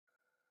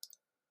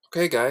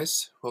Okay,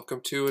 guys,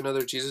 welcome to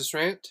another Jesus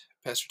Rant.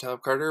 Pastor Tom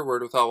Carter,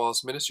 Word Without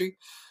Walls Ministry.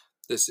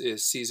 This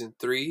is Season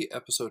 3,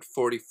 Episode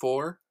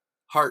 44,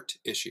 Heart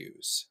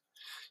Issues.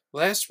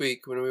 Last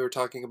week, when we were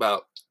talking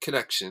about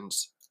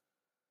connections,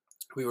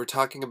 we were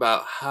talking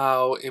about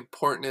how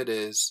important it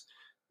is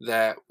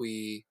that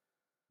we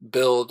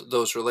build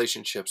those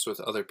relationships with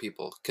other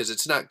people, because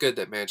it's not good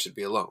that man should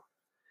be alone.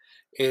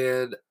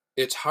 And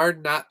it's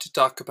hard not to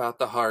talk about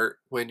the heart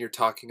when you're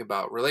talking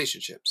about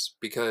relationships,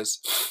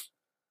 because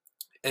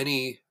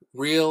any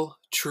real,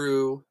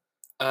 true,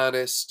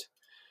 honest,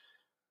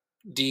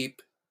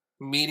 deep,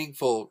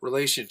 meaningful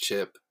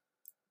relationship,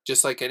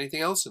 just like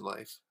anything else in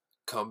life,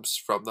 comes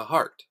from the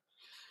heart.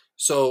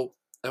 So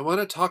I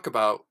want to talk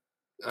about,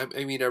 I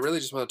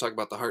really just want to talk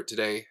about the heart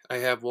today. I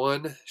have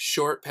one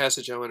short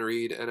passage I want to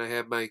read, and I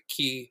have my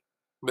key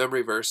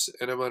memory verse,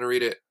 and I want to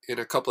read it in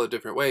a couple of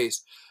different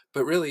ways.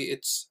 But really,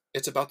 it's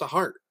about the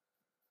heart.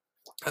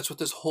 That's what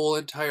this whole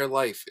entire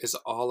life is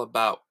all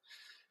about.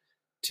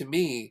 To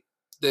me,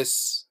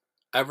 this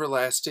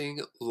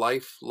everlasting,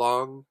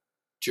 lifelong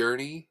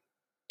journey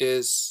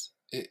it's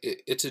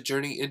a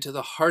journey into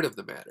the heart of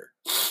the matter.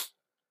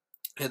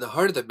 And the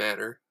heart of the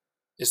matter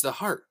is the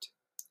heart.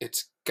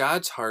 It's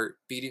God's heart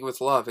beating with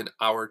love in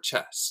our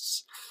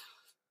chests.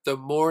 The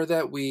more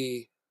that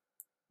we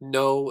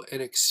know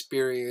and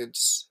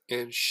experience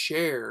and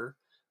share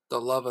the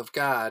love of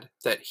God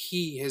that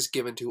He has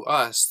given to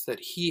us, that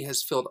He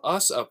has filled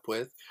us up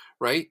with,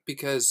 right?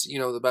 Because,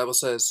 the Bible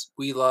says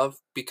we love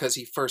because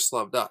He first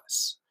loved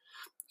us.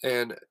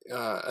 And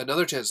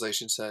another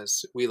translation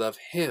says we love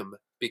Him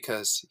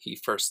because He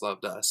first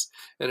loved us.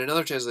 And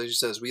another translation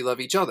says we love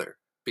each other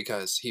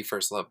because He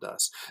first loved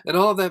us. And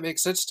all of that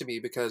makes sense to me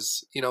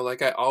because,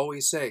 like I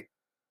always say,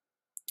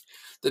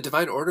 the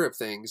divine order of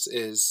things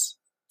is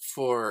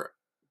for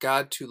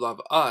God to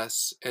love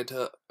us and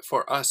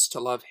for us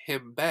to love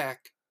Him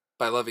back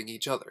by loving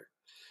each other.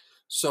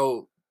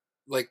 So,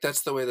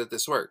 that's the way that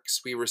this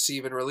works. We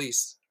receive and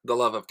release the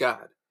love of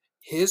God.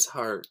 His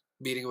heart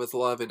beating with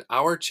love in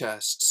our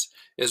chests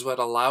is what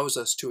allows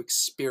us to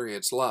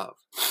experience love.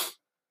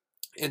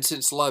 And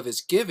since love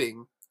is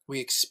giving, we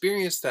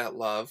experience that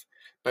love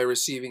by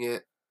receiving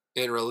it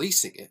and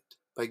releasing it,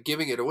 by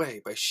giving it away,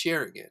 by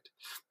sharing it.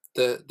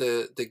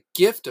 The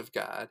gift of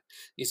God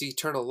is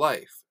eternal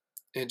life.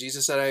 And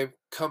Jesus said, I have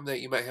come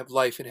that you might have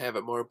life and have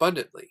it more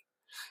abundantly.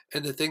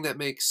 And the thing that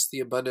makes the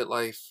abundant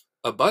life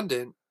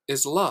abundant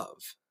is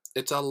love.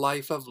 It's a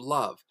life of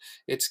love.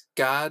 It's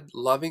God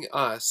loving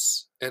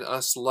us and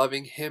us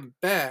loving Him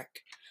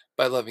back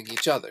by loving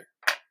each other.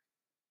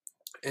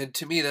 And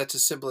to me, that's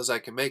as simple as I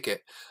can make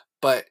it.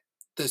 But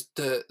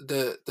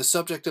the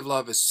subject of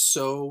love is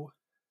so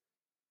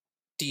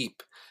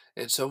deep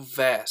and so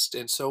vast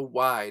and so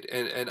wide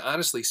and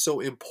honestly so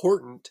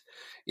important.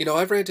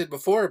 I've ranted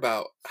before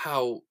about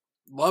how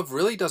love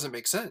really doesn't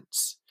make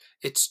sense.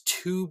 It's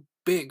too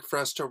big for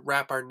us to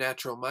wrap our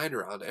natural mind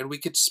around, and we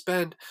could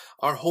spend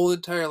our whole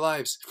entire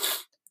lives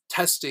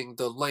testing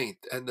the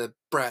length and the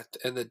breadth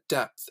and the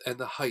depth and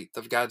the height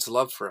of God's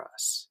love for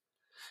us.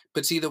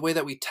 But see, the way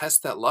that we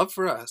test that love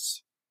for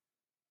us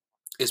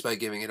is by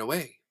giving it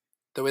away.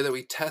 The way that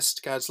we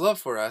test God's love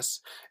for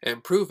us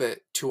and prove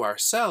it to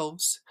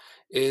ourselves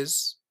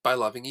is by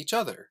loving each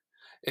other.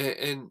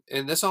 And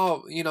this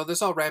all,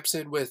 this all wraps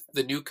in with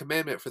the new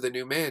commandment for the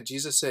new man.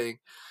 Jesus saying,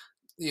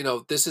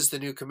 this is the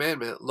new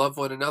commandment, love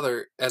one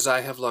another as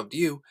I have loved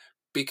you,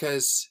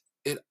 because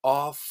it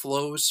all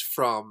flows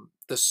from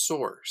the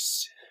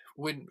source.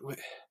 When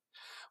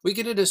we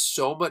get into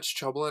so much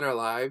trouble in our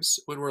lives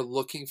when we're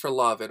looking for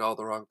love in all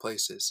the wrong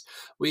places.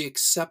 We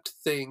accept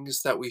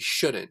things that we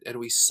shouldn't, and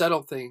we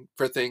settle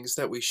for things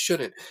that we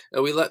shouldn't,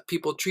 and we let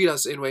people treat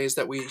us in ways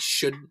that we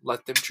shouldn't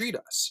let them treat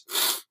us.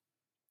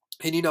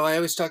 And I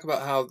always talk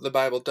about how the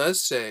Bible does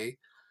say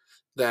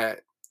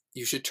that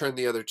you should turn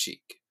the other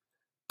cheek.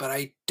 But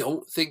I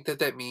don't think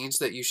that means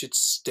that you should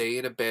stay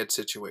in a bad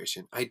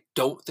situation. I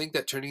don't think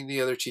that turning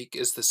the other cheek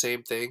is the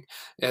same thing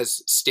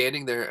as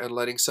standing there and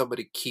letting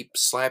somebody keep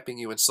slapping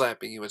you and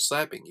slapping you and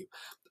slapping you.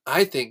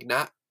 I think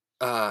not.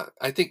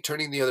 I think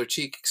turning the other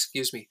cheek,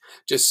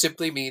 just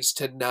simply means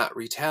to not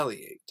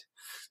retaliate.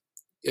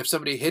 If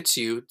somebody hits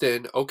you,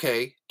 then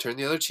okay, turn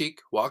the other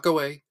cheek, walk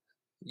away.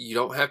 You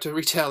don't have to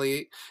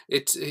retaliate.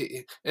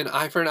 An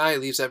eye for an eye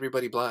leaves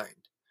everybody blind.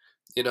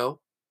 You know,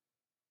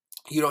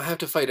 you don't have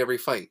to fight every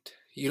fight.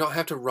 You don't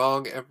have to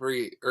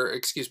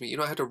you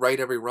don't have to right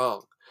every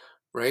wrong,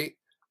 right?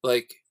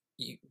 Like,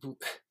 you,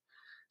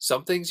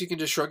 some things you can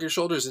just shrug your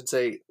shoulders and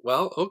say,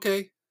 well,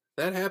 okay,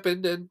 that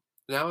happened, and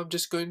now I'm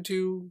just going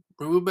to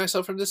remove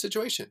myself from this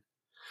situation.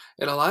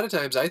 And a lot of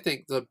times I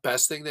think the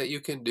best thing that you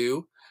can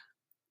do,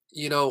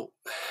 you know,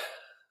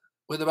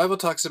 when the Bible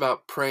talks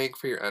about praying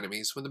for your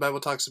enemies, when the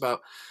Bible talks about,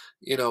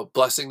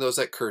 blessing those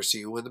that curse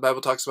you, when the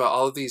Bible talks about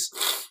all of these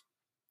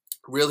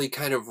really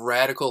kind of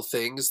radical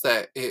things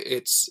that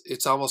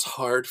it's almost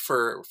hard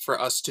for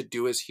us to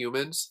do as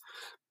humans.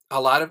 A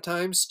lot of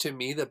times, to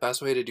me, the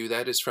best way to do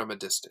that is from a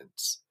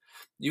distance.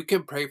 You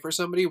can pray for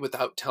somebody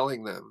without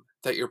telling them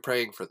that you're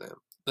praying for them.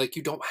 Like,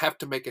 you don't have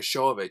to make a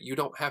show of it. You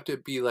don't have to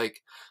be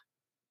like,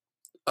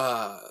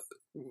 uh,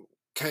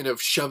 kind of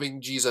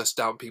shoving Jesus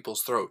down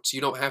people's throats.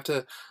 You don't have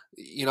to,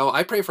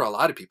 I pray for a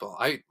lot of people.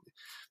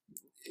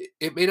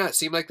 It may not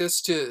seem like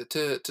this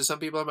to some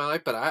people in my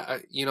life,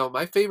 but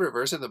my favorite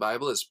verse in the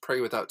Bible is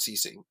pray without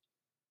ceasing.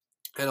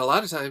 And a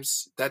lot of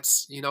times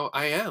that's,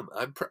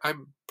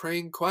 I'm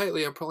praying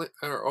quietly,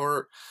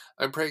 or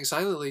I'm praying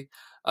silently.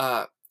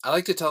 I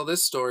like to tell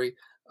this story.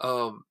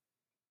 Um,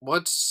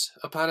 Once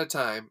upon a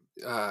time,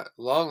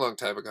 long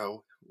time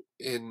ago,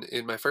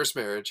 in my first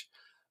marriage,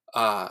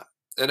 uh,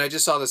 and I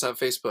just saw this on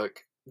Facebook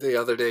the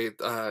other day.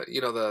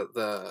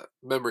 The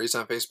memories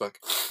on Facebook.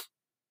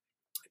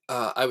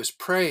 I was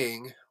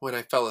praying when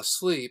I fell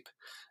asleep,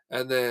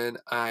 and then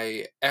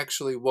I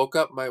actually woke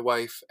up my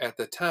wife at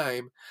the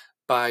time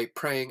by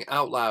praying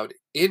out loud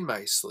in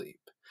my sleep.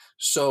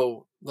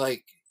 So,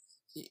 like,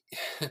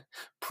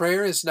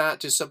 prayer is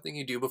not just something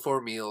you do before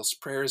meals.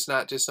 Prayer is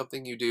not just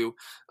something you do,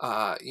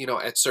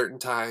 at certain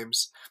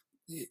times.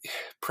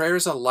 Prayer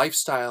is a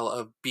lifestyle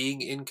of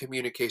being in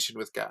communication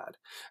with God.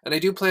 And I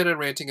do plan on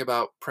ranting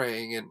about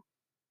praying, and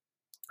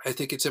I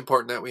think it's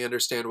important that we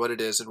understand what it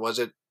is and what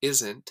it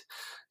isn't.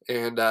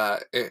 And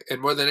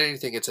more than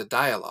anything, it's a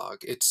dialogue.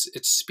 It's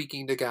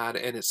speaking to God,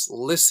 and it's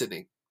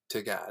listening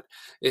to God.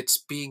 It's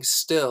being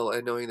still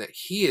and knowing that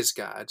He is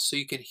God, so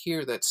you can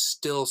hear that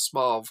still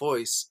small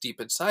voice deep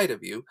inside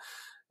of you,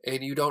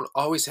 and you don't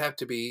always have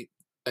to be,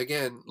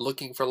 again,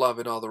 looking for love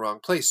in all the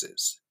wrong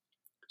places.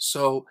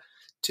 So,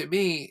 to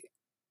me,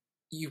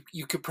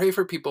 you can pray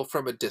for people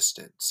from a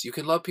distance. You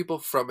can love people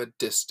from a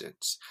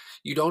distance.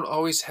 You don't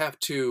always have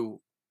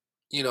to,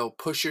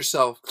 push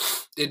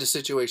yourself into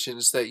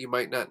situations that you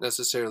might not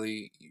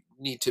necessarily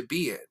need to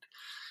be in.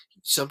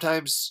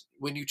 Sometimes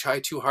when you try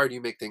too hard,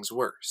 you make things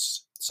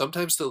worse.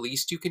 Sometimes the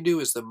least you can do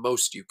is the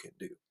most you can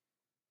do.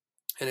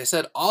 And I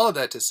said all of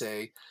that to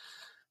say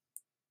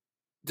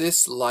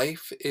this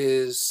life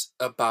is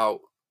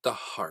about the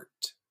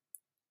heart,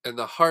 and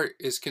the heart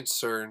is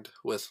concerned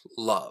with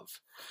love.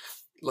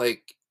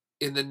 Like,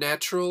 in the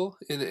natural,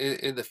 in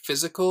the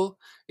physical,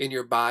 in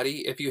your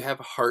body, if you have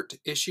heart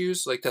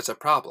issues, like, that's a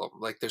problem.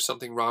 Like, there's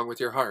something wrong with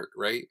your heart,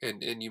 right?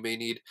 And you may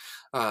need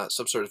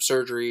some sort of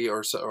surgery,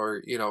 or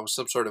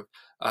some sort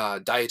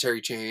of dietary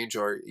change,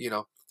 or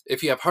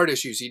if you have heart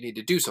issues, you need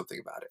to do something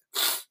about it.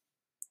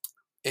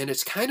 And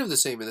it's kind of the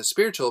same in the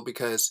spiritual,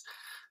 because,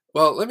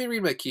 well, let me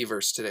read my key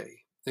verse today.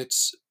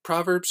 It's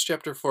Proverbs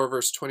chapter 4,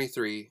 verse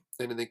 23,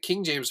 and in the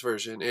King James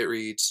Version, it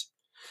reads,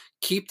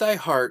 "Keep thy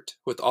heart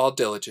with all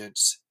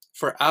diligence,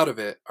 for out of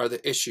it are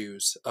the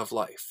issues of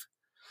life."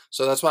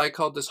 So that's why I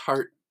called this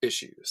heart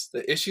issues.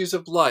 The issues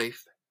of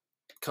life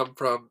come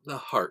from the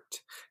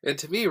heart. And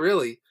to me,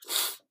 really,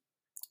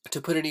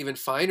 to put an even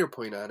finer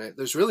point on it,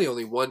 there's really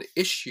only one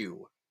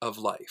issue of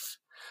life,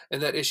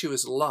 and that issue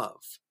is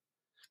love.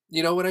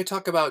 When I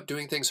talk about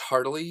doing things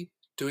heartily,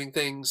 doing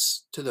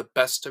things to the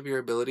best of your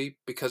ability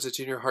because it's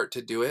in your heart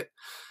to do it,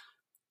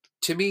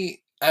 to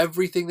me,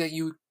 everything that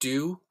you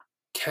do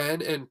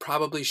can and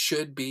probably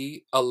should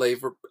be a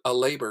labor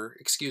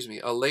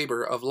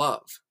of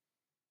love.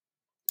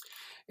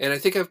 And I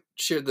think I've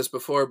shared this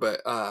before,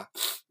 but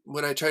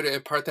when I try to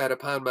impart that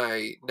upon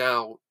my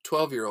now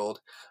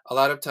 12-year-old, a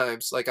lot of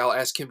times, like, I'll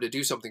ask him to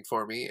do something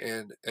for me,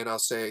 and I'll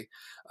say,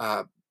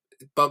 uh,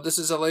 "Bub, this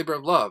is a labor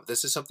of love.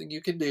 This is something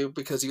you can do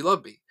because you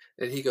love me."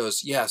 And he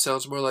goes, "Yeah,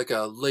 sounds more like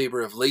a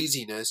labor of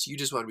laziness. You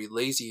just want to be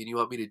lazy and you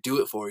want me to do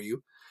it for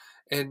you."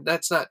 And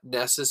that's not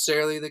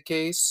necessarily the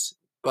case,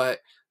 but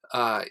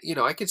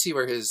I can see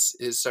where his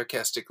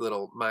sarcastic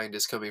little mind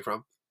is coming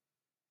from.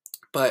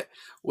 But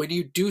when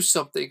you do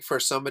something for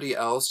somebody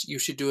else, you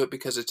should do it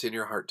because it's in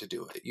your heart to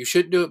do it. You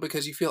shouldn't do it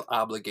because you feel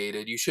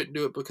obligated. You shouldn't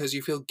do it because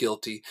you feel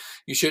guilty.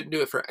 You shouldn't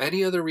do it for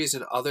any other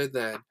reason other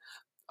than,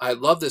 I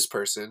love this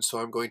person, so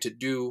I'm going to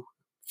do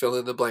fill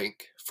in the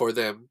blank for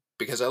them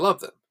because I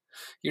love them.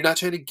 You're not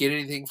trying to get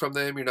anything from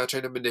them. You're not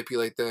trying to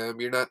manipulate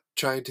them. You're not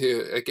trying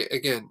to,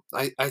 again,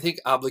 I think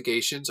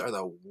obligations are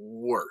the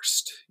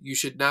worst. You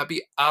should not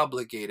be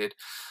obligated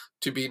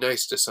to be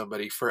nice to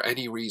somebody for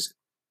any reason.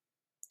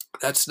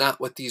 That's not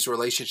what these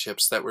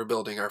relationships that we're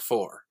building are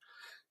for.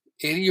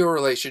 In your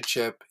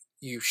relationship,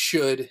 you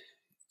should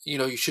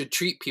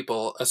treat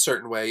people a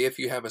certain way if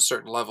you have a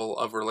certain level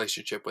of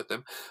relationship with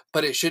them,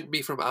 but it shouldn't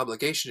be from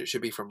obligation. It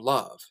should be from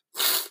love.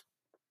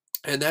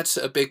 And that's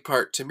a big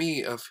part to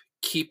me of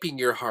keeping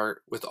your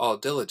heart with all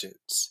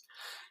diligence.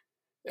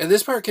 And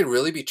this part can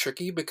really be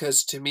tricky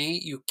because, to me,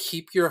 you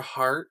keep your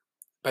heart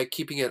by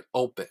keeping it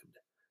open.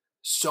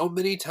 So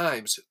many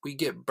times we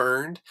get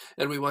burned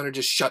and we want to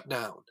just shut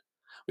down.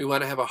 We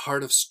want to have a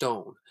heart of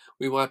stone.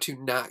 We want to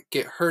not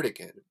get hurt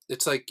again.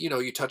 It's like,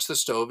 you touch the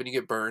stove and you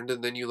get burned,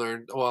 and then you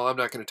learn, well, I'm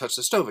not going to touch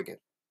the stove again.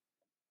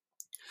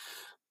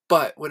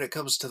 But when it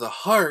comes to the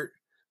heart,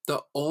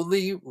 the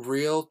only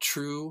real,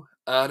 true,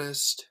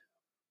 honest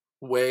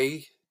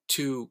way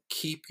to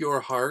keep your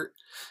heart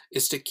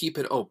is to keep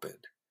it open.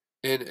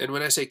 And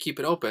when I say keep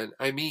it open,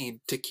 I mean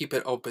to keep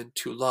it open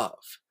to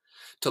love.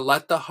 to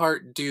let the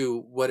heart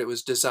do what it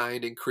was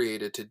designed and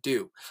created to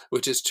do,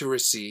 which is to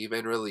receive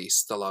and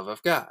release the love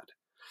of God.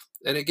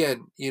 And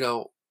again,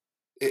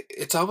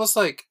 it's almost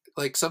like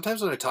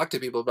sometimes when I talk to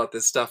people about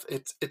this stuff,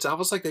 it's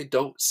almost like they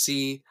don't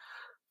see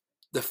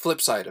the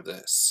flip side of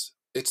this.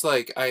 It's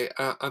like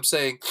I'm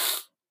saying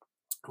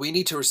we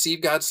need to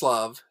receive God's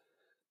love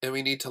and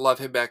we need to love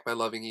him back by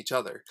loving each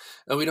other.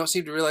 And we don't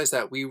seem to realize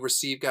that we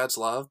receive God's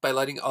love by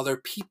letting other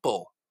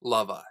people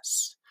love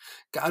us.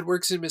 God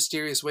works in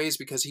mysterious ways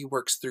because he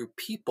works through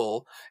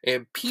people,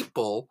 and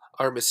people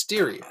are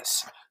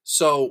mysterious.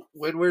 So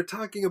when we're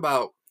talking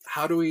about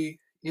how do we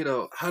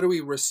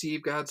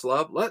receive God's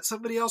love? Let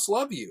somebody else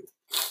love you.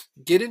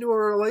 Get into a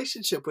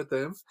relationship with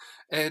them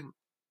and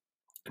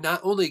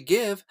not only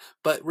give,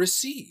 but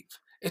receive.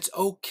 It's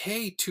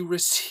okay to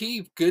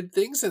receive good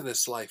things in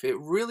this life. It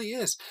really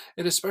is.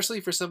 And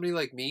especially for somebody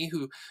like me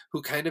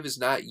who kind of is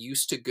not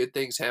used to good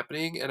things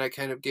happening, and I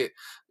kind of get,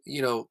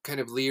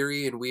 kind of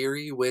leery and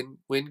weary when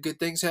good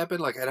things happen.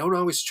 Like I don't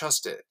always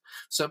trust it.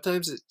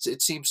 Sometimes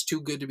it seems too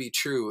good to be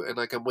true, and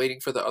like I'm waiting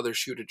for the other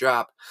shoe to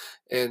drop.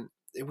 And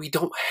we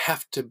don't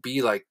have to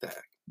be like that.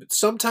 But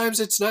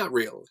sometimes it's not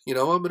real. I'm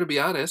going to be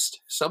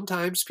honest.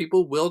 Sometimes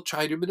people will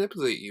try to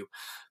manipulate you.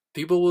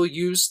 People will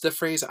use the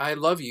phrase "I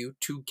love you"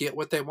 to get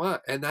what they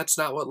want, and that's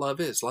not what love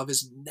is. Love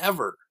is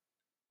never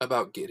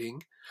about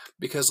getting,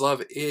 because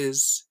love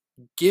is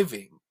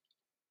giving.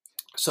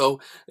 So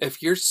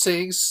if you're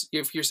saying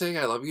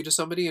 "I love you" to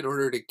somebody in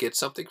order to get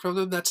something from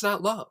them, that's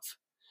not love.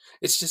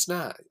 It's just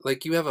not.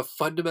 Like, you have a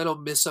fundamental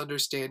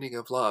misunderstanding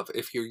of love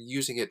if you're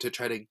using it to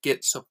try to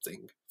get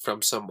something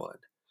from someone.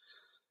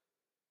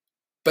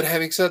 But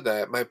having said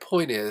that, my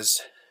point is,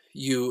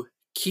 you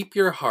keep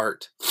your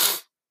heart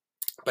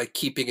by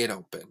keeping it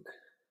open.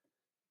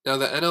 Now,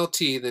 the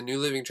NLT, the New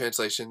Living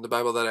Translation, the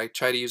Bible that I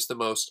try to use the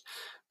most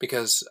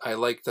because I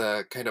like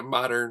the kind of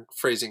modern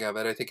phrasing of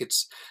it. I think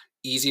it's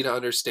easy to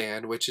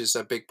understand, which is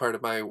a big part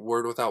of my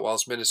Word Without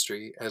Walls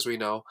ministry, as we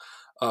know.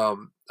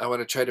 I want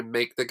to try to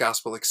make the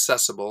gospel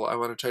accessible. I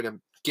want to try to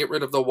get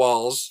rid of the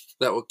walls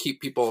that will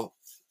keep people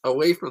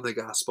away from the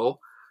gospel.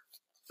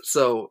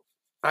 So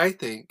I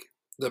think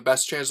the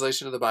best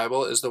translation of the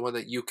Bible is the one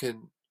that you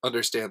can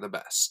understand the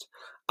best.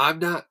 I'm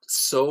not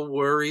so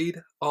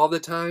worried all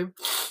the time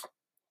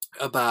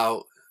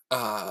about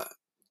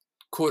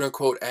quote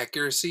unquote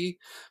accuracy,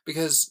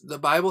 because the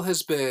Bible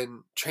has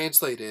been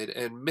translated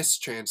and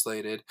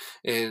mistranslated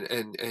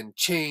and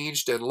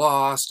changed and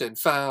lost and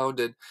found,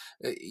 and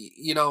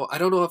I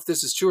don't know if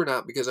this is true or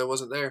not because I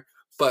wasn't there,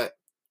 but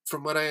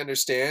from what I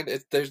understand,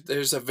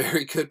 there's a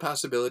very good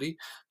possibility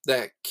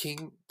that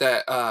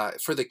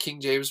for the King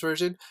James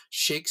version,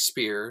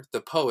 Shakespeare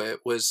the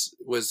poet was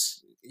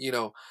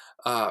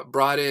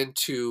brought in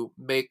to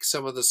make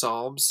some of the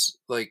Psalms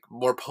like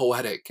more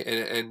poetic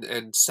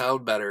and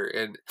sound better.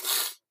 And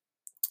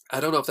I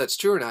don't know if that's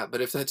true or not,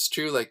 but if that's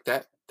true, like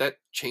that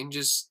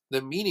changes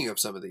the meaning of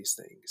some of these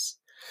things.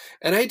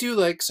 And I do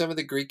like some of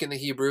the Greek and the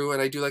Hebrew,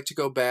 and I do like to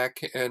go back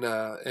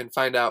and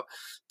find out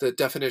the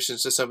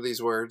definitions to some of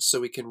these words so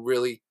we can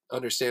really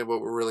understand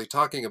what we're really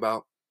talking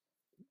about.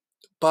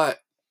 But,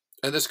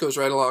 and this goes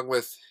right along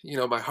with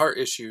my heart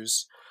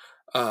issues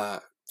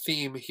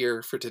theme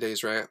here for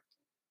today's rant.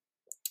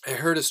 I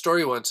heard a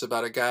story once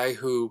about a guy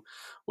who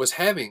was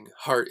having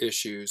heart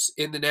issues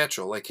in the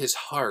natural, like his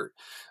heart.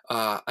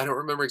 I don't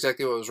remember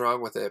exactly what was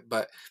wrong with it,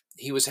 but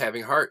he was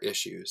having heart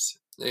issues.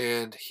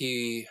 And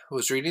he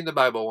was reading the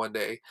Bible one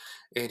day,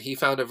 and he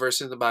found a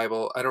verse in the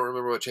Bible. I don't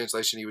remember what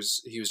translation he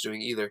was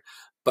doing either,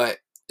 but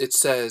it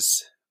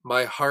says,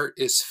 "My heart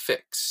is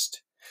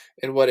fixed."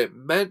 And what it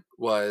meant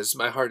was,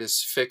 my heart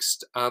is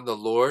fixed on the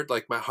Lord,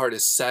 like my heart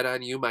is set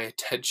on you, my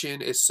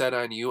attention is set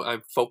on you,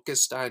 I'm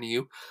focused on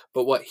you.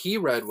 But what he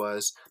read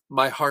was,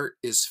 "My heart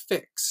is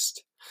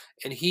fixed."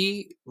 And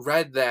he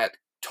read that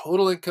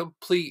total and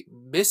complete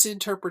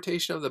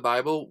misinterpretation of the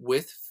Bible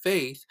with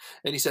faith.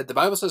 And he said, "The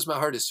Bible says my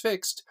heart is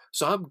fixed,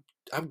 so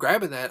I'm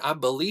grabbing that, I'm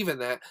believing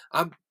that,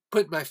 I'm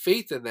putting my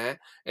faith in that."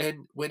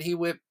 And when he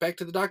went back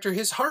to the doctor,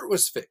 his heart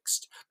was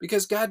fixed,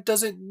 because God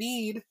doesn't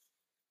need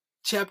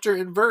chapter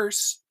and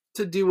verse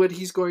to do what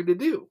he's going to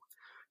do.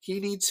 He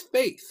needs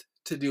faith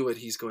to do what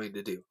he's going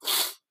to do.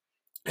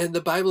 And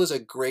the Bible is a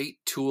great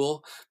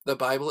tool. The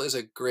Bible is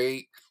a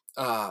great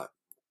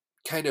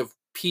kind of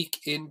peek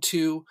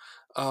into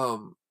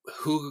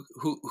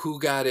who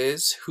God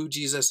is, who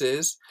Jesus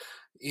is.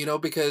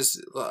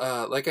 Because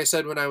like I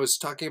said when I was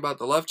talking about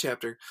the love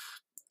chapter,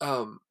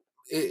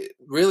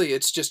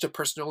 it's just a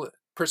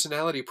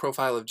personality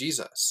profile of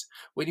Jesus.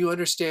 When you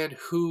understand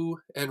who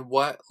and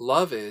what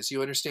love is,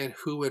 you understand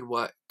who and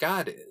what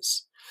God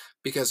is,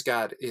 because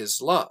God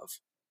is love.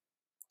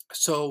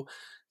 So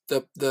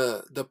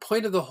the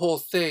point of the whole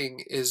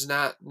thing is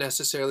not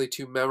necessarily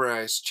to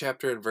memorize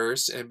chapter and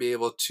verse and be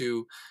able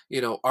to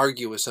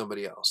argue with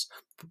somebody else.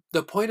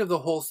 The point of the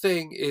whole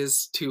thing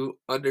is to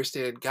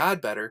understand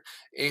God better,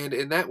 and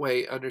in that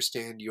way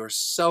understand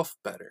yourself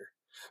better.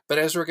 But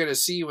as we're going to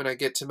see when I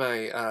get to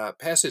my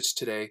passage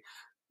today,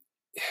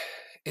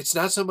 it's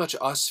not so much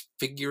us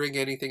figuring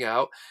anything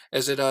out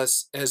as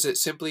it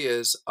simply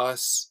is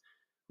us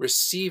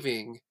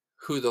receiving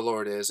who the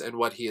Lord is and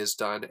what he has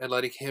done and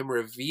letting him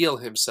reveal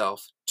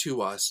himself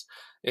to us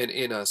and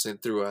in us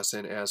and through us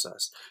and as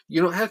us.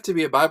 You don't have to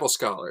be a Bible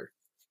scholar,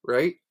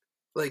 right?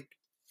 Like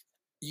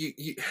you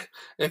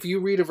if you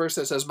read a verse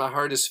that says my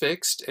heart is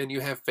fixed and you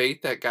have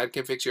faith that God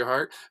can fix your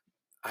heart,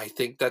 I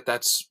think that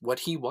that's what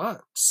he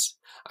wants.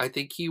 I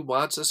think he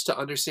wants us to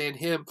understand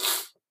him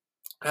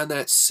on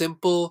that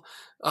simple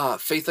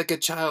faith like a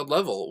child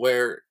level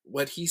where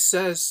what he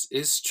says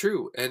is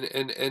true,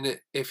 and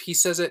if he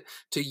says it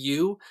to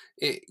you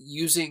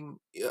using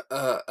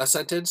a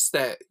sentence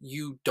that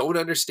you don't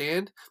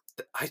understand,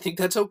 I think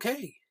that's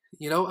okay.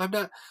 I'm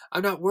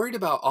not worried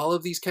about all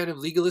of these kind of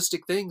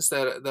legalistic things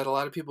that a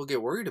lot of people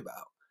get worried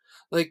about.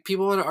 Like,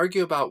 people want to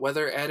argue about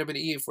whether Adam and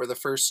Eve were the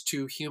first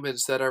two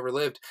humans that ever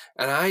lived,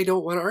 and I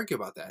don't want to argue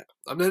about that.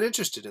 I'm not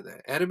interested in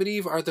that. Adam and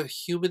Eve are the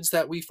humans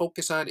that we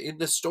focus on in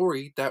the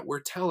story that we're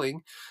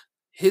telling.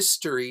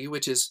 History,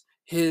 which is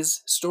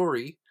his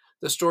story,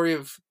 the story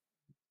of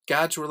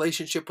God's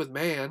relationship with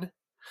man.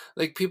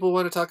 Like, people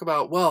want to talk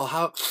about, well,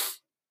 how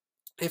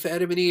if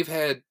Adam and Eve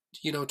had,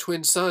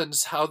 twin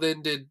sons, how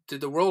then did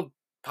the world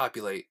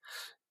populate?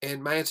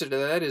 And my answer to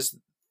that is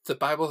the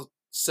Bible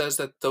says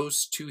that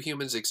those two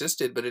humans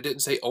existed, but it didn't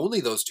say only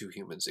those two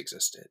humans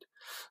existed.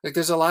 Like,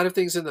 there's a lot of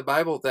things in the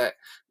Bible that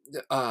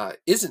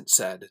isn't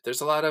said.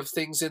 There's a lot of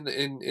things in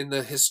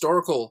the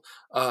historical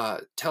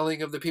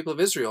telling of the people of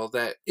Israel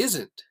that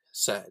isn't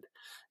said.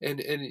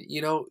 And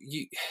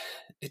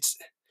it's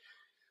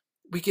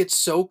we get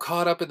so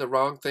caught up in the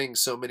wrong thing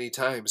so many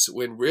times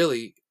when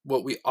really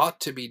what we ought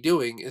to be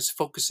doing is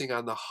focusing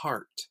on the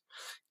heart.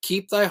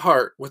 Keep thy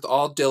heart with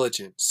all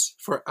diligence,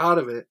 for out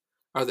of it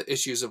are the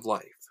issues of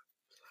life.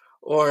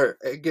 Or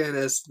again,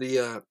 as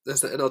the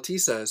NLT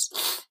says,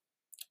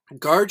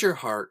 guard your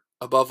heart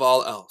above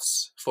all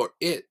else, for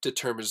it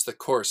determines the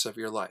course of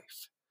your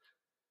life.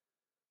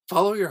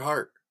 Follow your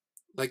heart.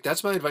 Like,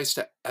 that's my advice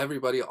to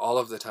everybody all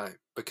of the time,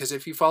 because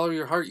if you follow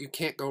your heart, you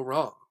can't go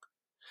wrong.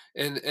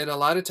 And a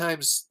lot of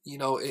times,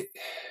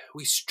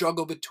 we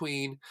struggle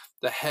between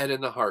the head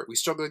and the heart. We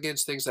struggle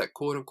against things that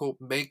quote unquote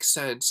make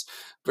sense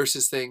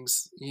versus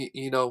things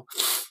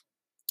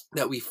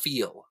that we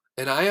feel.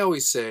 And I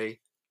always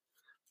say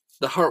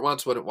the heart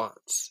wants what it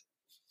wants.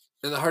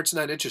 And the heart's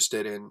not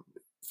interested in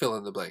fill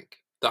in the blank.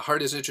 The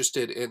heart is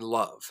interested in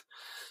love.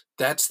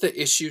 That's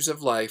the issues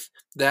of life.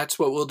 That's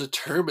what will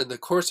determine the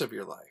course of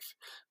your life.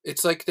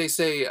 It's like they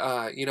say,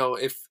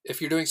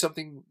 if you're doing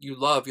something you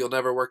love, you'll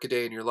never work a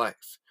day in your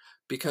life,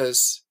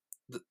 because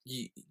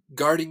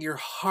guarding your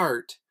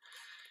heart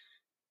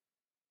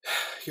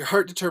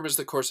determines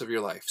the course of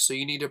your life. So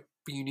you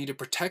need to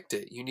protect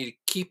it. You need to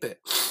keep it.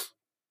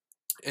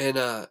 And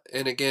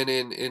again,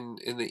 in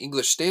the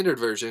English Standard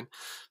Version,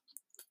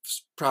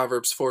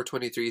 Proverbs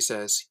 4:23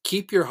 says,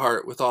 "Keep your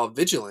heart with all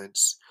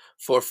vigilance,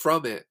 for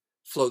from it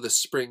flow the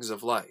springs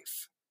of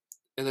life."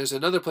 And there's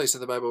another place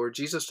in the Bible where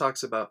Jesus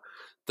talks about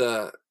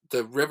the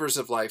rivers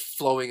of life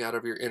flowing out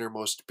of your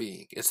innermost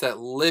being. It's that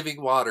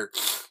living water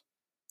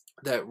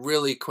that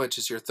really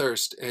quenches your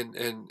thirst and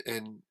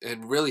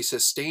really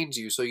sustains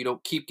you, so you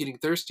don't keep getting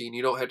thirsty and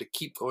you don't have to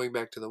keep going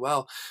back to the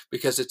well,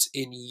 because it's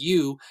in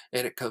you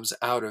and it comes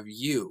out of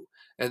you.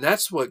 And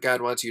that's what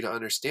God wants you to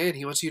understand.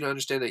 He wants you to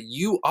understand that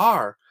you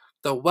are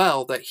the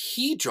well that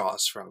he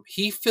draws from.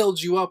 He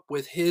filled you up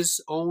with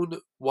his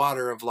own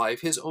water of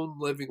life, his own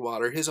living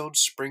water, his own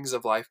springs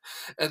of life,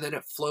 and then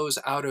it flows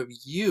out of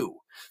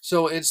you.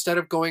 So instead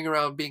of going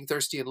around being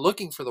thirsty and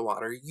looking for the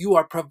water, you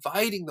are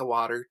providing the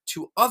water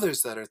to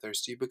others that are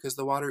thirsty, because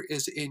the water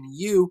is in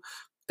you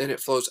and it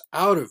flows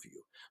out of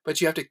you.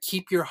 But you have to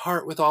keep your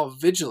heart with all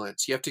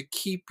vigilance. You have to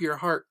keep your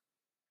heart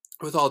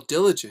with all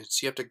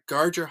diligence. You have to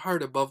guard your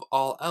heart above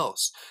all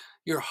else.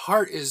 Your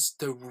heart is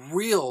the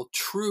real,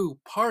 true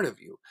part of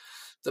you.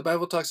 The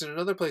Bible talks in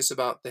another place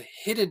about the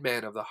hidden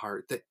man of the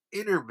heart, the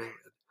inner man,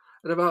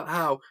 and about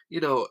how,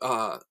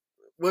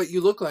 what you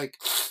look like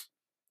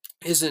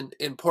isn't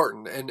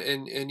important, and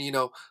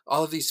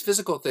all of these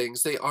physical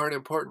things, they aren't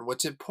important.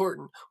 What's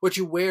important, what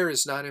you wear,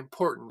 is not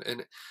important,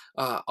 and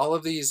all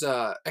of these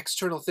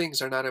external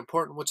things are not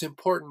important. What's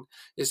important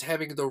is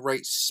having the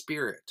right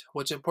spirit.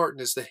 What's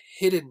important is the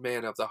hidden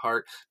man of the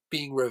heart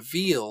being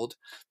revealed,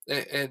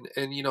 and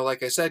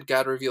like I said,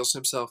 God reveals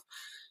himself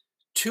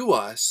to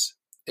us,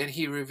 and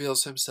he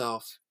reveals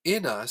himself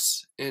in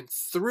us and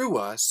through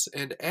us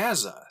and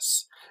as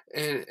us.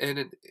 And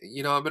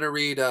I'm going to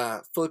read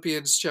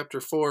Philippians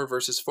chapter 4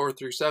 verses 4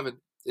 through 7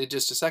 in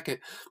just a second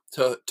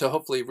to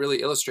hopefully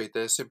really illustrate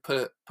this and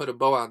put a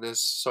bow on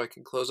this so I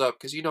can close up,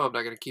 because I'm not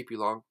going to keep you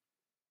long.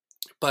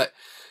 But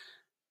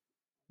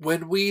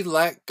when we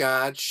let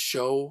God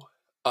show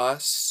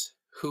us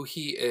who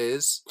he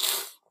is,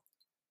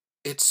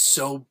 it's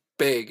so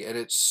big and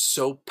it's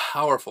so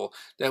powerful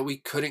that we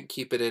couldn't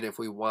keep it in if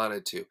we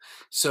wanted to.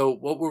 So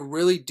what we're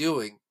really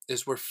doing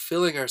is we're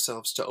filling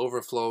ourselves to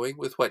overflowing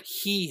with what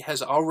he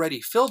has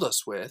already filled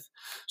us with,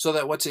 so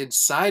that what's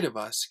inside of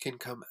us can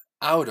come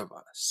out of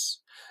us.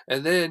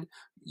 And then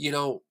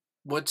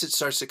once it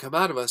starts to come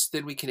out of us,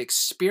 then we can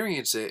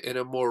experience it in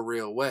a more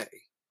real way.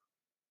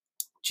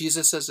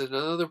 Jesus says in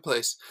another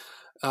place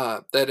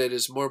that it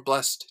is more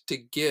blessed to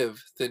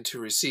give than to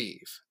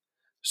receive.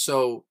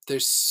 So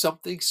there's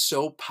something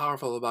so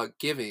powerful about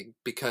giving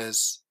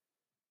because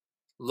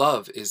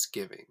love is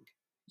giving.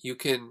 You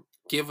can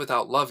give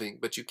without loving,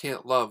 but you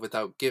can't love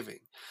without giving.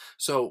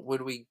 So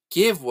when we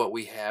give what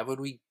we have,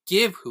 when we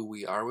give who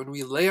we are, when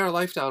we lay our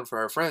life down for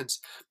our friends,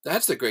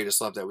 that's the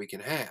greatest love that we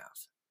can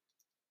have.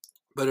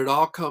 But it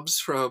all comes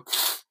from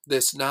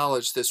this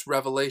knowledge, this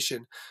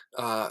revelation,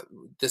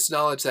 this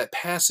knowledge that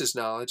passes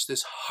knowledge,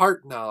 this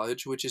heart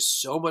knowledge, which is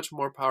so much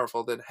more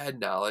powerful than head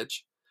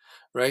knowledge,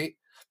 right?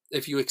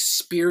 If you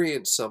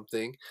experience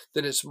something,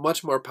 then it's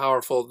much more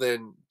powerful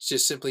than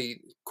just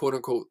simply, quote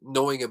unquote,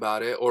 knowing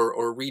about it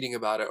or reading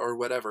about it or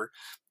whatever.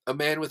 A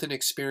man with an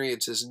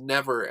experience is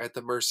never at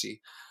the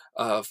mercy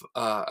of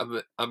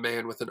a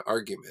man with an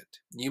argument.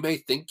 You may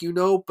think you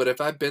know, but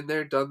if I've been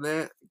there, done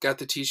that, got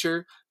the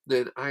t-shirt,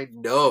 then I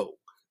know.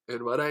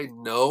 And what I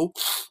know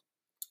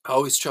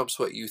always trumps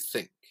what you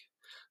think.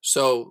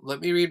 So let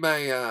me read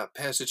my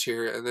passage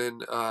here, and then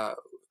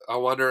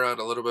I'll wander around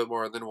a little bit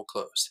more, and then we'll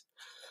close.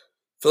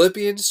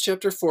 Philippians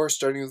chapter 4,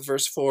 starting with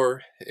verse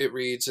 4, it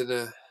reads in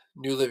the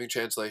New Living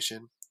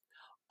Translation,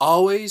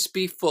 "Always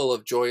be full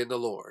of joy in the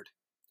Lord.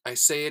 I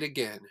say it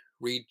again,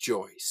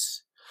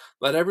 rejoice.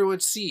 Let everyone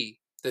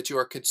see that you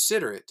are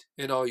considerate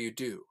in all you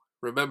do.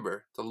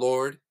 Remember, the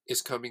Lord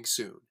is coming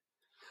soon."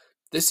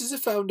 This is a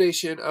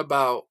foundation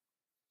about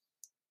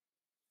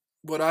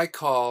what I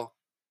call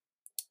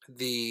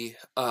the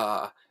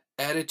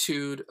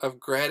attitude of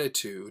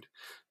gratitude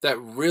that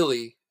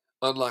really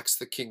unlocks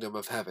the kingdom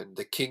of heaven,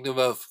 the kingdom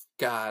of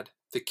God,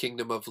 the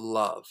kingdom of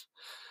love.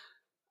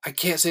 I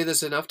can't say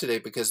this enough today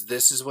because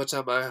this is what's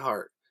on my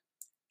heart.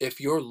 If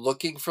you're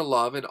looking for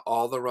love in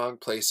all the wrong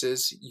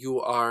places,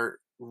 you are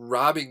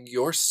robbing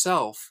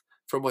yourself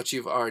from what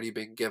you've already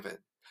been given.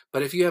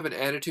 But if you have an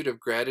attitude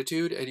of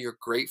gratitude and you're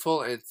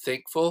grateful and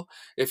thankful,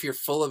 if you're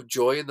full of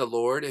joy in the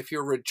Lord, if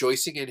you're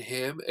rejoicing in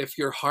Him, if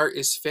your heart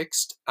is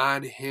fixed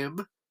on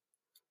Him,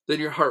 then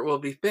your heart will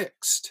be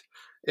fixed.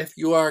 If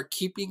you are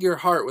keeping your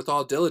heart with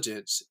all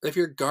diligence, if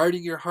you're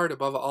guarding your heart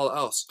above all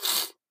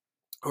else,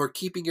 or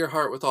keeping your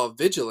heart with all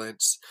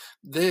vigilance,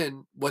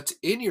 then what's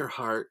in your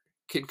heart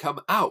can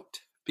come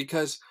out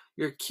because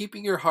you're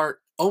keeping your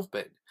heart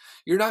open.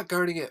 You're not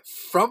guarding it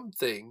from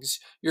things,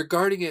 you're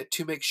guarding it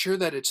to make sure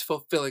that it's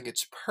fulfilling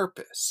its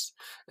purpose.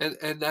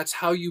 And that's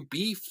how you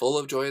be full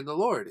of joy in the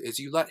Lord, is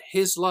you let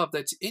His love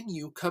that's in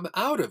you come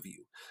out of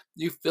you.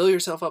 You fill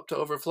yourself up to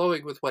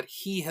overflowing with what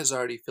He has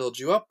already filled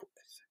you up with.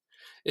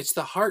 It's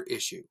the heart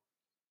issue.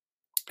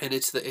 And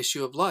it's the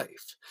issue of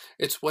life.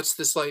 It's what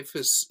this life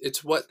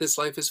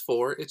is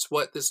for. It's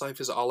what this life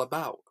is all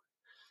about.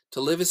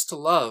 To live is to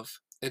love,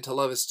 and to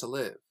love is to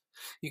live.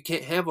 You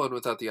can't have one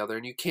without the other,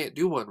 and you can't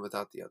do one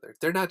without the other.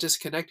 They're not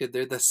disconnected,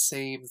 they're the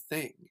same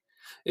thing.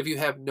 If you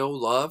have no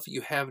love,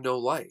 you have no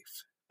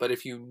life. But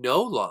if you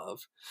know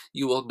love,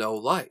 you will know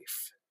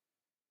life.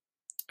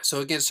 So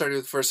again, starting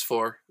with verse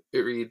 4, it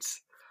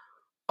reads,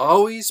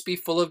 "Always be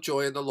full of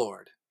joy in the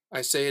Lord.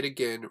 I say it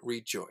again,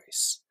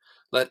 rejoice.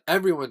 Let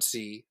everyone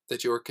see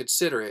that you are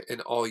considerate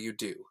in all you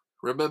do.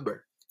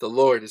 Remember, the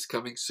Lord is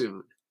coming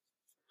soon.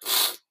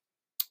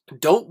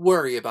 Don't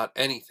worry about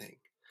anything.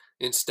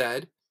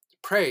 Instead,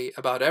 pray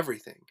about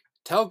everything.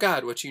 Tell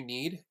God what you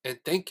need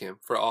and thank Him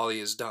for all He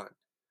has done."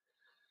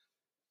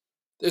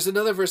 There's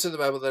another verse in the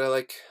Bible that I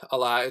like a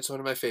lot. It's one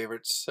of my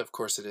favorites. Of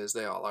course it is.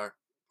 They all are.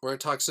 Where it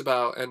talks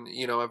about, and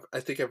I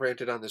think I've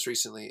ranted on this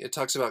recently. It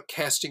talks about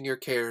casting your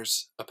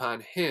cares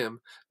upon Him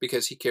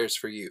because He cares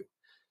for you.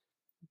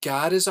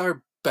 God is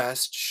our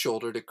best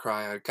shoulder to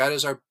cry on. God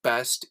is our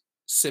best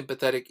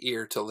sympathetic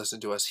ear to listen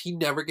to us. He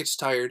never gets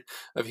tired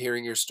of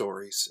hearing your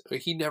stories.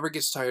 He never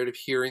gets tired of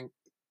hearing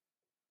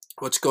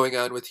what's going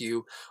on with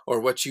you or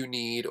what you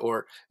need,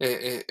 or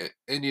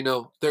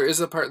there is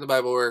a part in the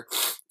Bible where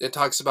it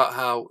talks about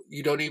how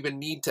you don't even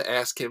need to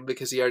ask Him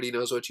because He already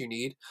knows what you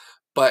need,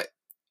 but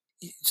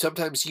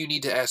sometimes you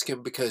need to ask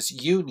Him because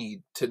you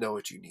need to know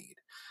what you need.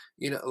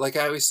 Like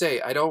I always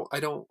say, I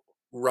don't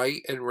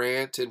write and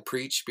rant and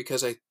preach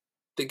because I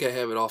think I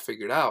have it all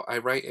figured out. I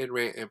write and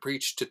rant and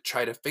preach to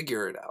try to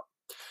figure it out.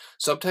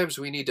 Sometimes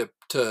we need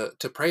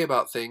to pray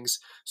about things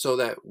so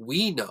that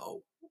we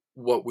know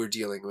what we're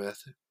dealing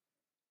with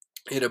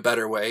in a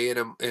better way, in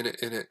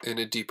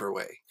a deeper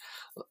way.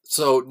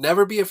 So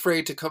never be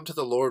afraid to come to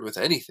the Lord with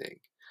anything.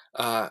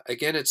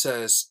 Again, it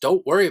says,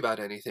 don't worry about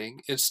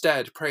anything.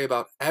 Instead, pray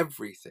about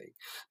everything.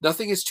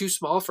 Nothing is too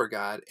small for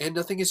God, and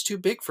nothing is too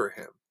big for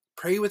Him.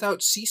 Pray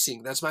without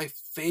ceasing. That's my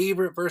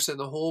favorite verse in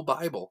the whole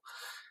Bible.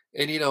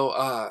 And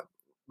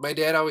my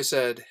dad always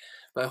said,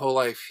 my whole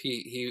life,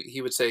 he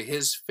would say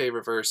his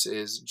favorite verse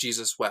is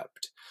Jesus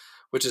wept,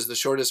 which is the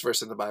shortest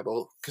verse in the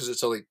Bible because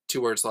it's only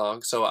 2 words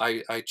long. So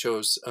I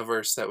chose a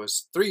verse that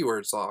was 3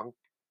 words long.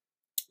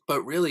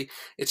 But really,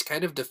 it's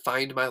kind of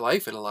defined my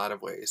life in a lot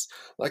of ways.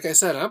 Like I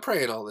said, I'm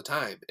praying all the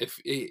time.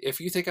 If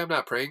you think I'm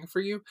not praying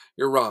for you,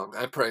 you're wrong.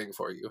 I'm praying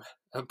for you.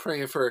 I'm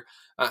praying for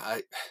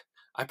I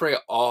I pray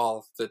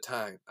all the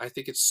time. I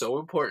think it's so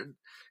important.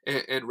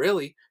 And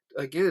really,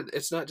 again,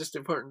 it's not just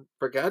important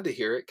for God to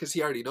hear it because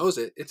he already knows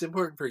it. It's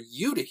important for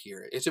you to hear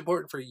it. It's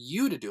important for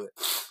you to do it.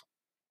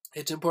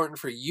 It's important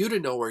for you to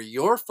know where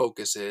your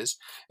focus is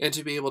and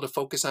to be able to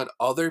focus on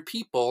other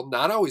people,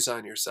 not always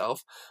on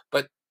yourself,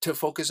 but to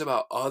focus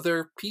about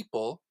other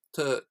people,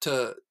 to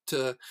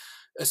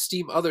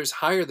esteem others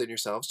higher than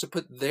yourselves, to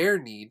put their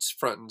needs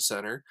front and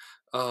center.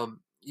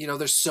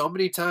 There's so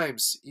many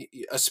times,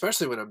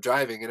 especially when I'm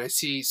driving and I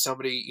see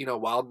somebody,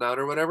 wilding out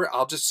or whatever,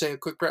 I'll just say a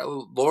quick prayer,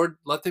 Lord,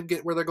 let them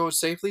get where they're going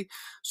safely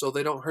so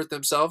they don't hurt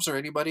themselves or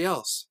anybody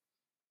else.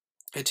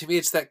 And to me,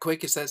 it's that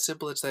quick, it's that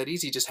simple, it's that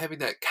easy. Just having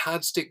that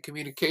constant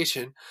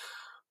communication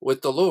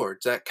with the Lord,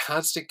 that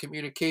constant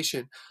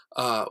communication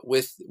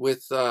with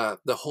the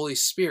Holy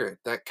Spirit,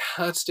 that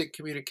constant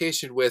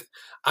communication with,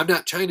 I'm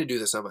not trying to do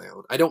this on my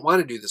own. I don't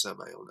want to do this on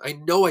my own. I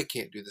know I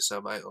can't do this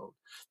on my own.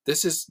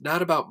 This is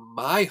not about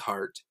my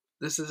heart.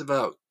 This is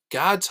about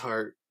God's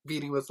heart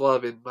beating with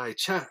love in my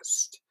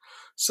chest.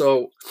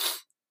 So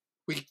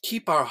we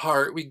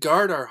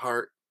guard our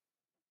heart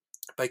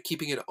by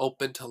keeping it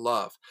open to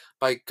love,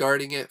 by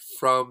guarding it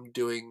from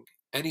doing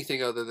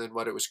anything other than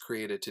what it was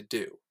created to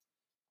do.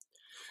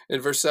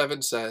 And verse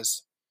 7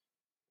 says,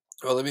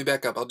 well, let me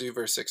back up. I'll do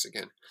verse 6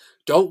 again.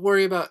 Don't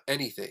worry about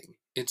anything.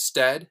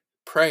 Instead,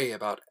 pray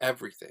about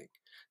everything.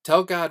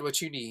 Tell God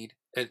what you need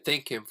and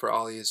thank Him for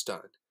all He has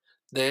done.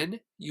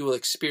 Then you will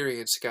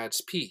experience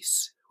God's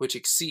peace, which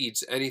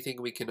exceeds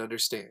anything we can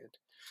understand.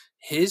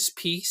 His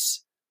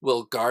peace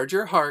will guard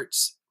your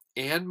hearts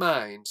and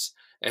minds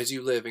as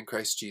you live in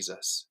Christ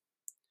Jesus.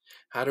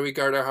 How do we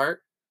guard our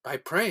heart? By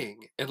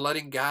praying and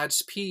letting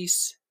God's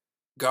peace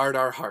guard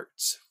our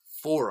hearts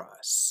for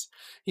us.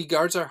 He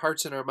guards our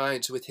hearts and our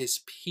minds with his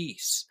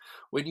peace.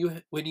 When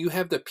you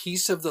have the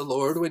peace of the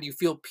Lord, when you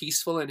feel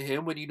peaceful in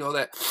him, when you know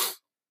that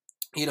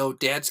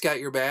Dad's got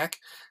your back,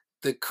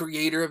 the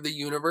creator of the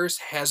universe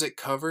has it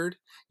covered.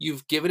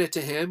 You've given it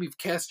to him. You've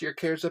cast your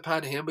cares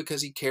upon him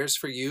because he cares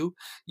for you.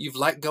 You've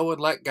let go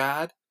and let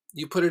God.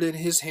 You put it in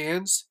his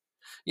hands.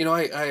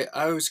 I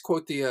always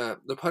quote the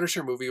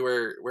Punisher movie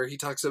where he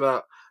talks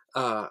about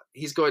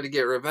he's going to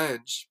get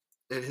revenge,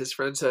 and his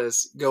friend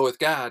says, "Go with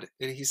God,"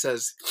 and he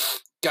says,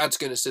 "God's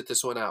going to sit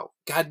this one out."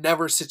 God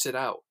never sits it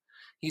out.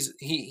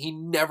 He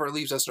never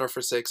leaves us nor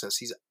forsakes us.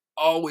 He's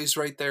always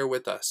right there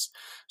with us.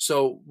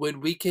 So when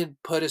we can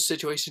put a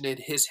situation in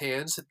his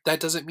hands,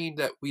 that doesn't mean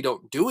that we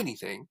don't do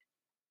anything.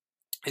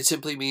 It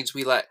simply means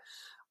we let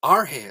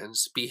our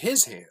hands be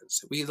his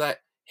hands. We let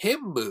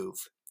him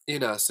move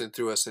in us and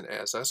through us and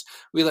as us.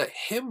 We let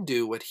him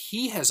do what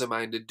he has a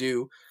mind to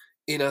do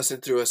in us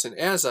and through us and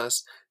as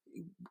us.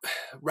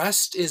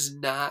 Rest is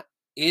not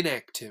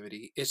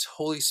inactivity, it's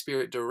Holy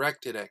Spirit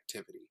directed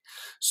activity.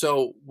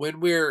 So when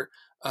we're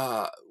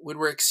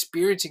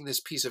experiencing this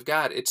peace of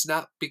God, it's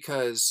not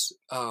because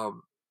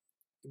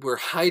we're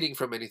hiding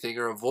from anything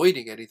or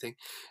avoiding anything.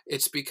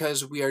 It's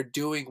because we are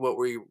doing what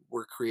we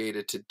were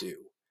created to do.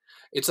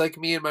 It's like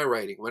me and my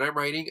writing. When I'm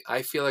writing,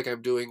 I feel like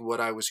I'm doing what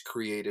I was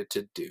created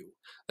to do.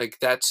 Like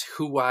that's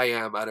who I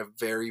am at a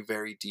very,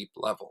 very deep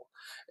level.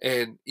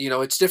 And,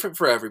 it's different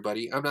for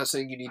everybody. I'm not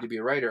saying you need to be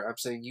a writer. I'm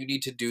saying you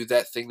need to do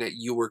that thing that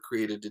you were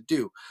created to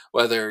do.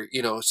 Whether,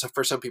 so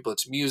for some people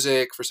it's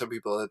music, for some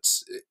people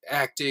it's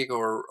acting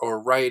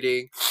or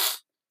writing.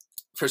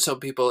 For some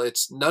people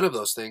it's none of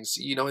those things.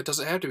 It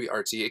doesn't have to be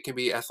artsy. It can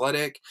be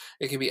athletic.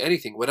 It can be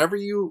anything.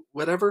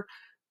 Whatever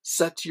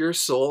sets your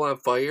soul on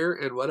fire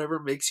and whatever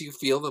makes you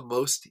feel the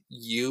most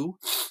you,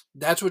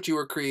 that's what you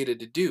were created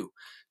to do.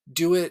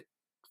 Do it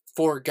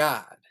for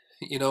God.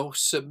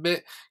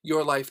 Submit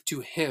your life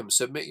to him.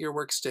 Submit your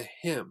works to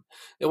him.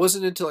 It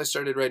wasn't until I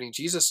started writing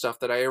Jesus stuff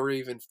that I ever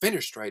even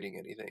finished writing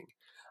anything.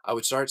 I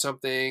would start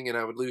something and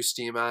I would lose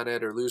steam on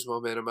it or lose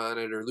momentum on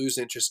it or lose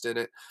interest in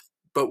it.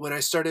 But when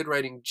I started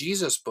writing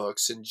Jesus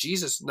books and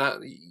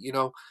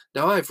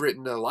now I've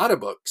written a lot of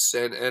books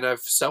and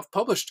I've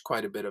self-published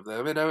quite a bit of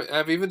them and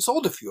I've even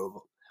sold a few of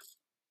them.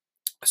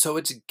 So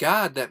it's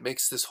God that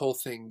makes this whole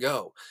thing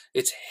go.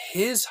 It's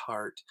his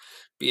heart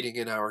beating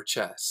in our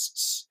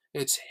chests.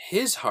 It's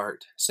his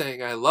heart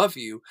saying, I love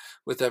you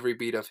with every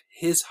beat of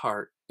his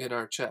heart in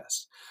our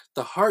chest.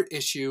 The heart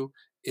issue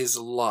is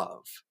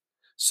love.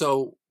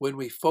 So when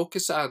we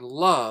focus on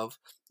love,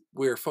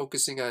 we're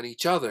focusing on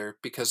each other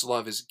because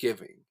love is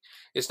giving.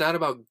 It's not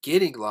about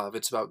getting love.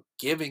 It's about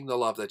giving the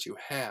love that you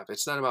have.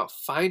 It's not about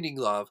finding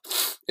love.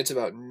 It's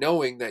about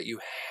knowing that you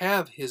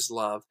have his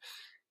love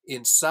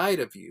inside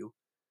of you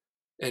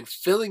and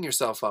filling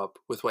yourself up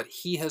with what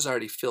he has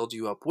already filled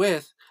you up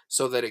with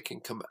so that it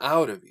can come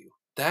out of you.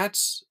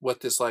 That's what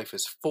this life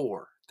is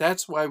for.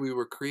 That's why we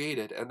were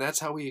created, and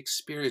that's how we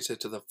experience it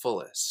to the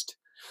fullest.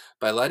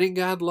 By letting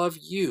God love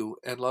you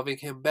and loving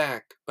him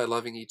back by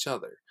loving each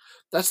other.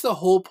 That's the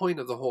whole point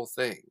of the whole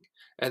thing.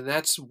 And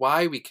that's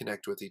why we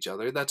connect with each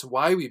other. That's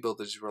why we build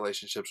these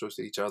relationships with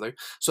each other,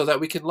 so that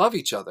we can love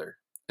each other.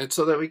 And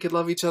so that we can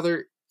love each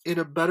other in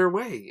a better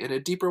way, in a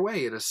deeper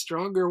way, in a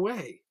stronger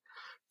way.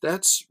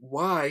 That's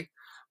why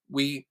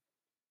we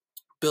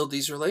build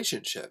these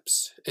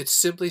relationships. It's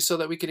simply so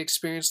that we can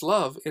experience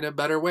love in a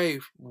better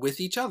way with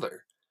each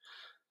other.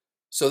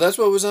 So that's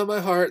what was on my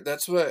heart.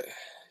 That's what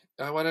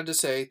I wanted to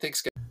say.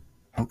 Thanks, guys.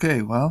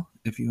 Okay, well,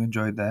 if you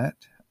enjoyed that,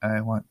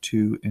 I want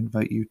to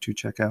invite you to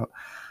check out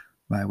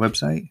my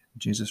website,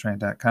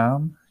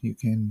 jesusrant.com. You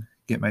can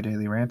get my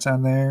daily rants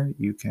on there.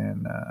 You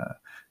can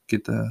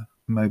get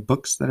my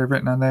books that I've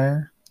written on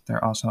there.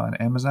 They're also on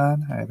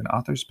Amazon. I have an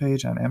author's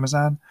page on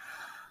Amazon.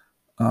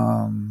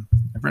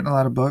 I've written a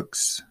lot of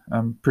books.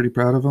 I'm pretty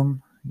proud of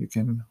them. You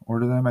can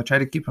order them. I try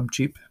to keep them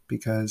cheap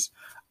because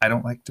I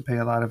don't like to pay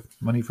a lot of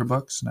money for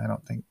books, and I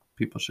don't think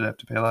people should have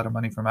to pay a lot of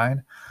money for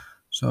mine.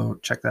 So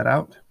check that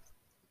out.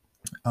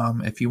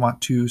 If you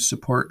want to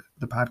support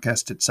the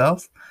podcast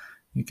itself,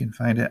 you can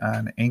find it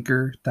on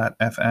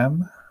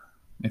anchor.fm.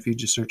 If you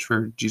just search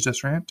for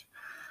Jesus Rant,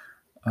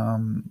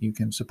 you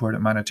can support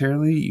it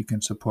monetarily. You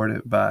can support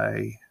it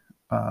by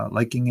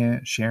liking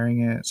it,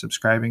 sharing it,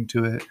 subscribing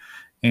to it,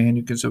 and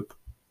you can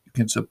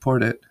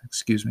support it,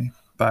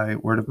 by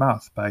word of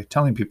mouth, by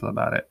telling people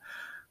about it,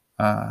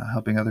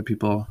 helping other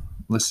people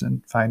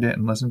find it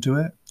and listen to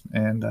it.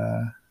 And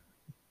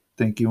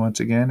thank you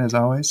once again, as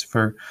always,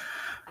 for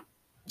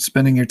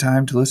spending your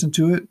time to listen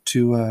to it,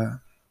 to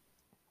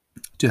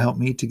help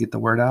me to get the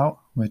word out,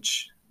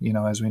 which,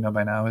 as we know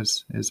by now,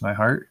 is my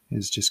heart,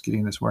 is just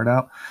getting this word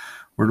out.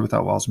 Word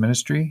Without Walls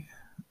Ministry.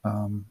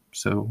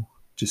 So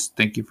just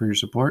thank you for your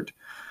support.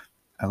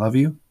 I love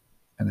you,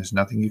 and there's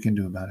nothing you can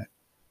do about it.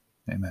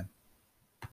 Amen.